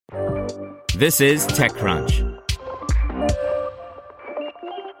This is TechCrunch.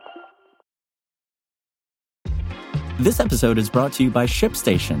 This episode is brought to you by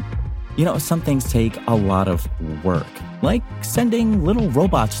ShipStation. You know, some things take a lot of work, like sending little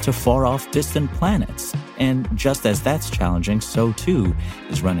robots to far-off distant planets. And just as that's challenging, so too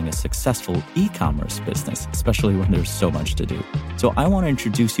is running a successful e-commerce business, especially when there's so much to do. So I want to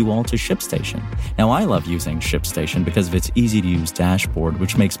introduce you all to ShipStation. Now, I love using ShipStation because of its easy-to-use dashboard,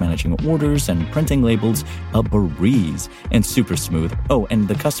 which makes managing orders and printing labels a breeze and super smooth. Oh, and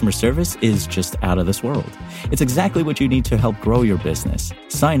the customer service is just out of this world. It's exactly what you need to help grow your business.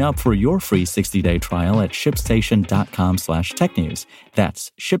 Sign up for your free 60-day trial at shipstation.com/technews.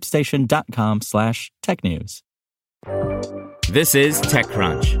 That's shipstation.com/technews. This is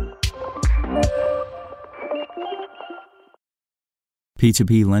TechCrunch.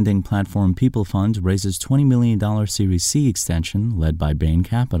 P2P lending platform PeopleFund raises $20 million Series C extension led by Bain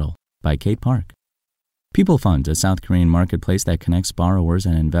Capital by Kate Park. PeopleFund, a South Korean marketplace that connects borrowers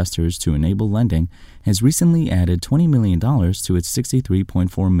and investors to enable lending, has recently added $20 million to its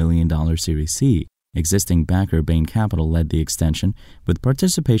 $63.4 million Series C. Existing backer Bain Capital led the extension, with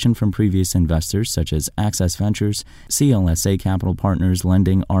participation from previous investors such as Access Ventures, CLSA Capital Partners,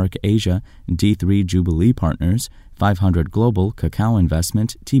 Lending Arc Asia, D3 Jubilee Partners, 500 Global, Kakao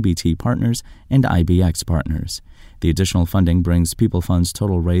Investment, TBT Partners, and IBX Partners. The additional funding brings PeopleFund's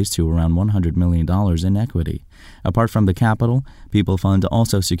total raise to around $100 million in equity. Apart from the capital, PeopleFund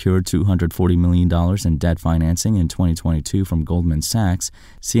also secured $240 million in debt financing in 2022 from Goldman Sachs,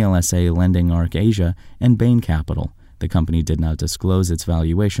 CLSA Lending Arc Asia, and Bain Capital. The company did not disclose its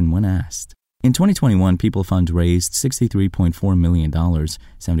valuation when asked. In 2021, PeopleFund raised $63.4 million,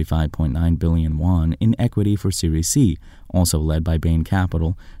 75.9 billion won, in equity for Series C, also led by Bain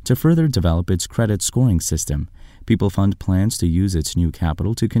Capital, to further develop its credit scoring system. PeopleFund plans to use its new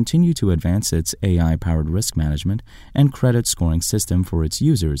capital to continue to advance its AI-powered risk management and credit scoring system for its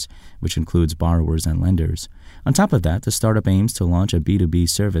users, which includes borrowers and lenders. On top of that, the startup aims to launch a B2B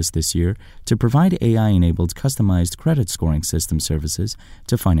service this year to provide AI-enabled customized credit scoring system services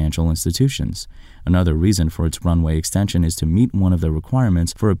to financial institutions. Another reason for its runway extension is to meet one of the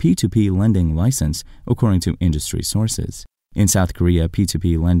requirements for a P2P lending license, according to industry sources. In South Korea,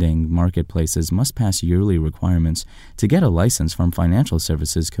 P2P lending marketplaces must pass yearly requirements to get a license from Financial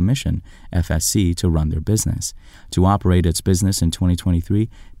Services Commission, FSC, to run their business. To operate its business in 2023,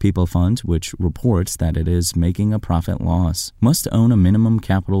 PeopleFund, which reports that it is making a profit loss, must own a minimum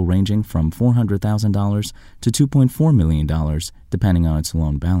capital ranging from $400,000 to $2.4 million, depending on its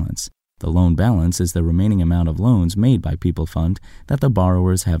loan balance. The loan balance is the remaining amount of loans made by PeopleFund that the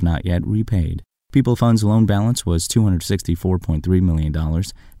borrowers have not yet repaid. PeopleFund's loan balance was $264.3 million,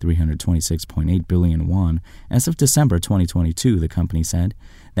 326.8 billion won, as of December 2022, the company said.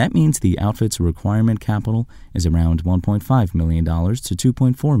 That means the outfit's requirement capital is around $1.5 million to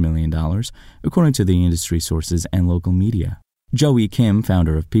 $2.4 million, according to the industry sources and local media. Joey Kim,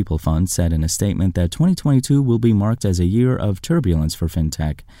 founder of PeopleFund, said in a statement that 2022 will be marked as a year of turbulence for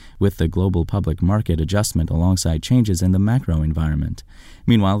fintech, with the global public market adjustment alongside changes in the macro environment.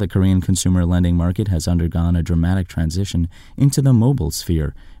 Meanwhile, the Korean consumer lending market has undergone a dramatic transition into the mobile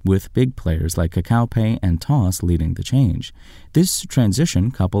sphere, with big players like Kakao Pay and Toss leading the change. This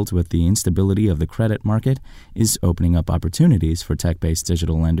transition, coupled with the instability of the credit market, is opening up opportunities for tech-based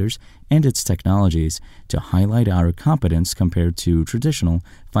digital lenders and its technologies to highlight our competence compared to traditional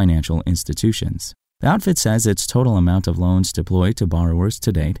financial institutions. The outfit says its total amount of loans deployed to borrowers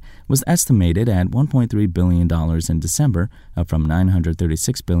to date was estimated at $1.3 billion in December, up from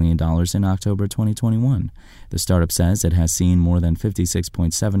 $936 billion in October 2021. The startup says it has seen more than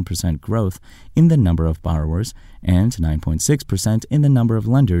 56.7% growth in the number of borrowers and 9.6% in the number of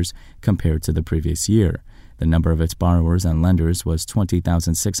lenders compared to the previous year. The number of its borrowers and lenders was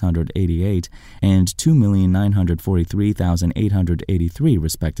 20,688 and 2,943,883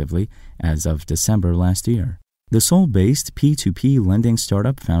 respectively as of December last year. The Seoul-based P2P lending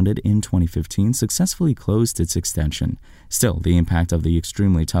startup founded in 2015 successfully closed its extension. Still, the impact of the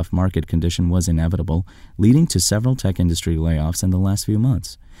extremely tough market condition was inevitable, leading to several tech industry layoffs in the last few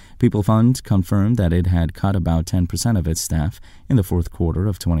months. PeopleFund confirmed that it had cut about 10% of its staff in the fourth quarter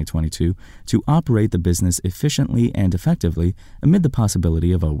of 2022 to operate the business efficiently and effectively amid the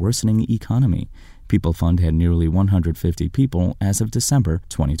possibility of a worsening economy. PeopleFund had nearly 150 people as of December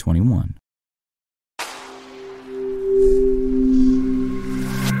 2021.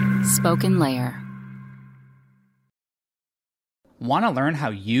 Spoken Layer. Want to learn how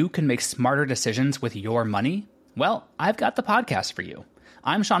you can make smarter decisions with your money? Well, I've got the podcast for you.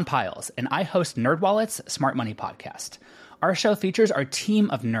 I'm Sean Piles, and I host NerdWallet's Smart Money Podcast. Our show features our team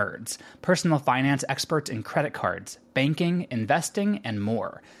of nerds, personal finance experts in credit cards, banking, investing, and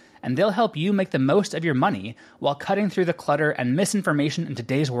more. And they'll help you make the most of your money while cutting through the clutter and misinformation in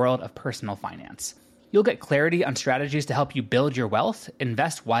today's world of personal finance. You'll get clarity on strategies to help you build your wealth,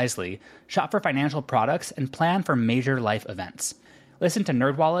 invest wisely, shop for financial products, and plan for major life events. Listen to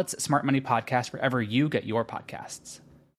NerdWallet's Smart Money Podcast wherever you get your podcasts.